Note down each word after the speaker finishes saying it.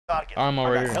Target. I'm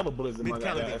already I got hella bullets in my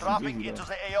Dropping into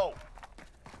the AO.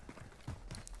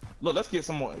 Look, let's get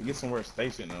somewhere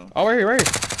stationed though. Oh, right here, right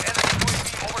here. Enemy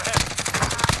UAV overhead.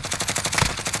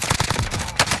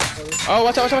 Oh,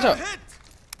 watch out, watch out, watch out.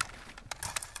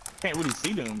 Can't really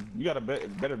see them. You got a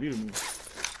better view than me.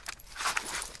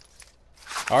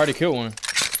 I already killed one.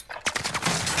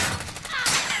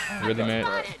 Really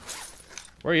mad.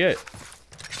 Where you at?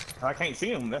 I can't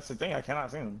see him. That's the thing. I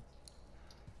cannot see him.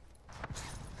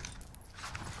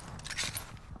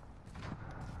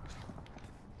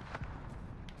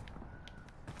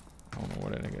 I don't know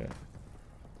where that nigga at.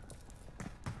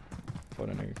 Where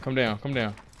that nigga? Come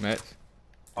down, Max.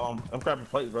 I'm grabbing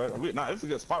plates, bro. Nah, it's a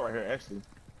good spot right here, actually.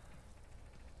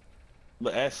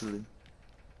 Look, actually.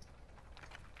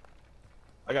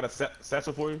 I got a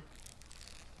satchel for you.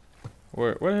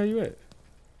 Where the hell you at?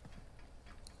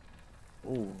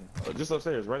 Ooh, just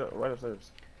upstairs, right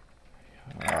upstairs.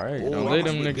 Alright, Ooh, don't I'm let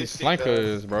them gonna split niggas this shit, flank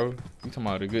us, bro. You talking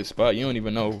about a good spot. You don't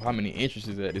even know how many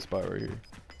entrances at this spot right here.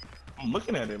 I'm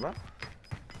looking at it, bro.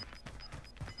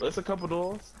 There's a couple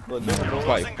doors. Look, different doors. It's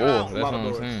like four, that's what I'm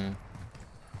doors. saying.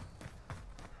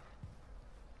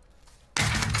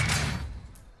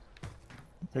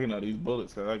 I'm picking up these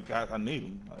bullets because I need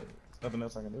them. Like, there's nothing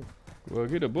else I can do. Well,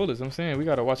 get the bullets. I'm saying we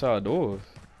gotta watch our doors.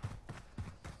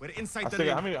 We're inside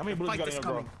the How ring. many bullets you got in your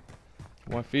bro?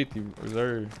 150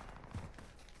 reserve.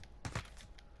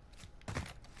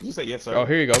 You say yes, sir. Oh,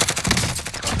 here you go.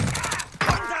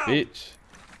 Bitch.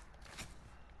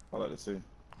 I like to see.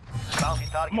 Bounty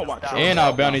target I'm gonna is watch down. And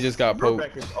our bounty just got Your poked.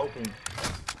 back is open.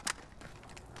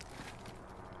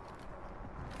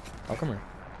 Oh, come here.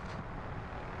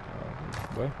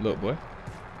 Boy, look, boy.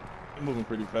 You're moving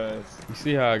pretty fast. You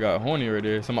see how I got horny right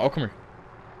there? Somebody, oh, come here.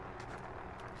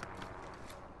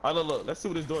 All right, look. Let's see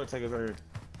what this door takes us right here.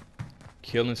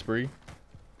 Killing spree.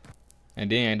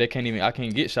 And then they can't even, I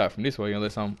can't get shot from this way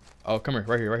unless I'm, oh, come here,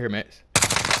 right here, Max.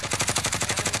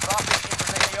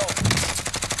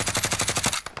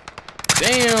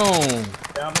 Damn.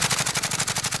 Down there.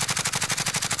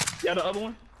 Yeah, the other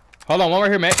one. Hold on, one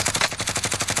right here, Max.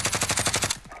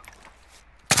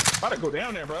 About to go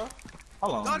down there, bro.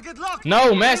 Hold on. Target locked.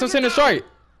 No, Max, I'm sending a strike.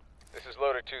 This is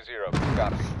loader 2-0.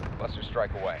 Copy. Buster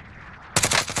strike away.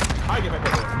 I get back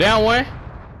up there. Down one.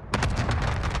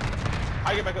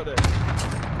 I get back up there.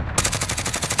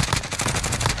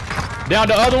 Down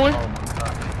the other one. Oh my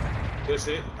god. Good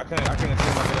shit. I can't see my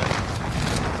head.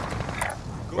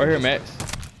 Right here, Max.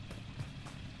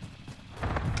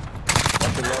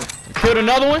 Killed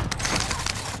another one.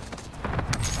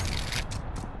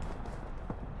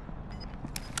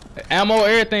 Ammo,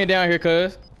 everything down here,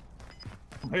 cuz.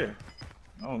 I'm here.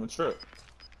 I'm on the trip.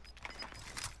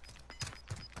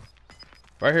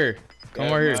 Right here. Come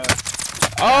Yeah, right here. man.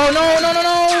 Oh, no, no, no,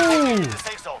 no.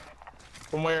 Safe zone.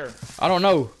 From where? I don't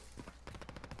know.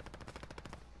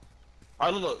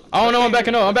 All right, look. I don't know. I'm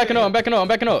backing up. I'm backing up. I'm backing up. I'm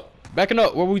backing up. Backing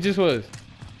up where we just was.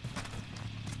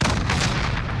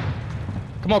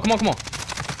 Come on, come on, come on.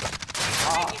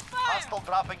 Hostile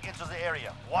dropping into the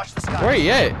area. Watch the sky. Where he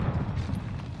at?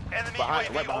 Enemy Right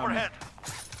UAV behind overhead.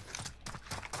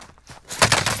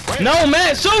 No,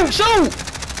 man. Shoot, shoot.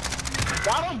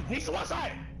 Got him. He's on one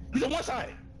side. He's on one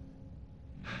side.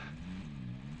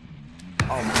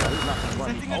 Oh my god, he's not gonna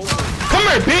run me over. Come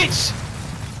here, bitch.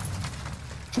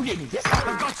 You get me this I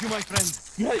side. got you, my friend.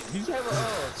 You have a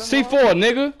C4,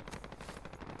 nigga.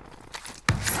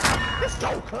 Let's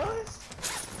go, cuz.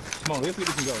 Come on, let's get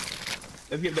this and go.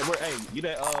 Let's get that. Hey, you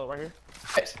that right here?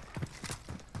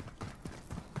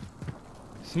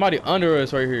 Somebody under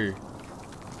us right here.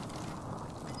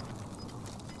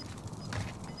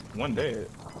 One dead.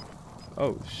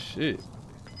 Oh shit.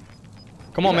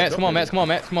 Come on, Max. Come on, Max. Come on,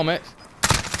 Max. Come on, Max.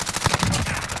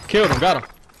 Killed him. Got him.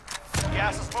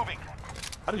 Gas is moving.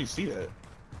 How did you see that?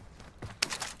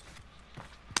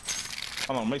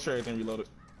 Hold on, make sure everything reloaded.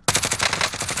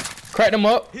 Cracked him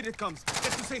up. Here it comes.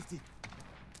 Get to safety.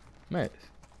 Max.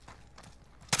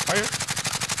 Right here.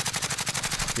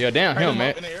 Yeah, down Crack him, him man.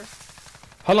 up in the air.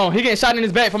 Hold on. He getting shot in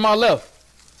his back from our left.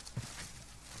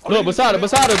 Oh, Look, you beside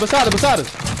us, see that? beside us, beside us, beside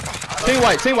us. Team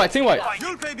white, team white, team white.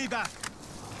 You'll pay me back.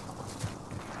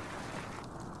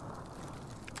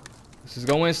 This is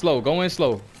going slow. Go in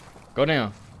slow. Go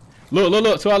down. Look, look,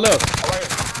 look. To our left. Oh, right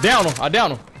here. Down him. I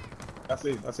down him. I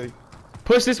see.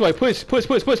 Push this way. Push, push,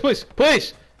 push, push, push,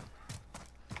 push.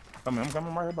 I'm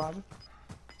coming right here behind you.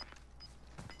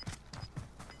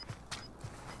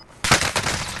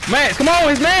 Max, come on,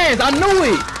 his mans. I knew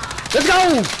it. Let's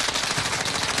go.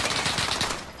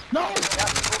 No!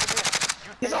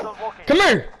 He's on. Come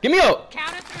here. Give me up.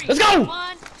 Count of three. Let's go.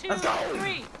 1, 2, Let's go.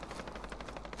 3.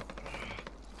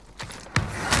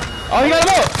 Oh, he got him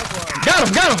up.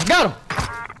 Got him.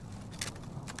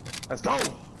 Let's go.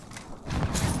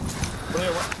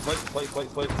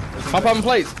 Plate. I'm popping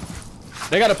plates.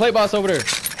 They got a plate box over there.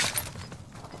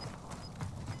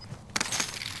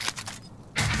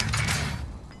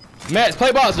 Max,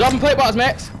 plate box. Dropping plate box,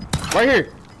 Max. Right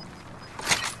here.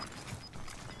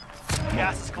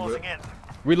 Gas is closing in.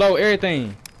 Reload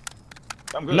everything.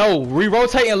 I'm good. No,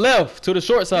 re-rotating left to the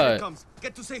short Here it side. comes.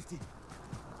 Get to safety.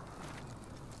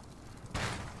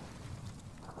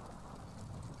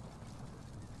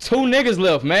 Two niggas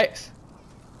left, Max.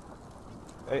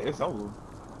 Hey, it's over.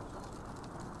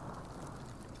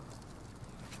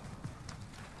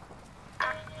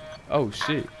 Oh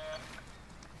shit.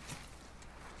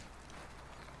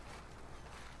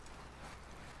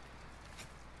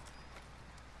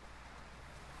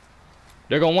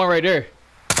 They're going one right there.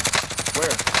 Where?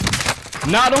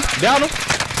 Knocked him, down him.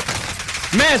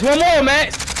 Max, one more,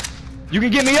 Max. You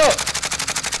can get me up.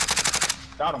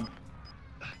 Got him.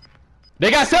 They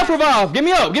got self-revive. Get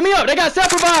me up. They got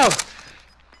self-revive.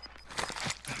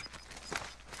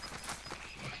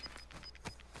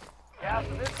 Gas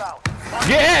is inbound.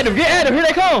 Get active. Here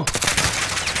they come.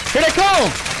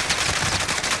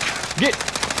 Get.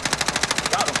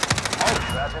 Got him.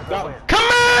 Got him. Come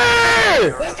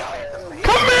here.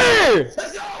 Come here.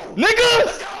 Let's go. Nigga.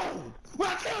 Let's go.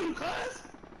 What's him, cuz?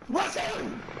 What's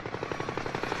him?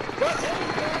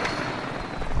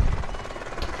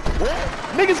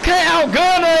 Niggas can't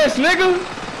outgun us, nigga.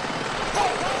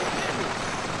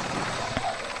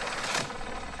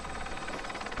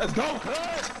 Let's go,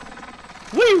 cuz.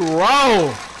 We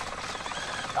roll.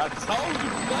 I told you,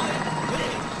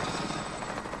 cuz.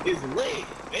 It's lit,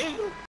 nigga.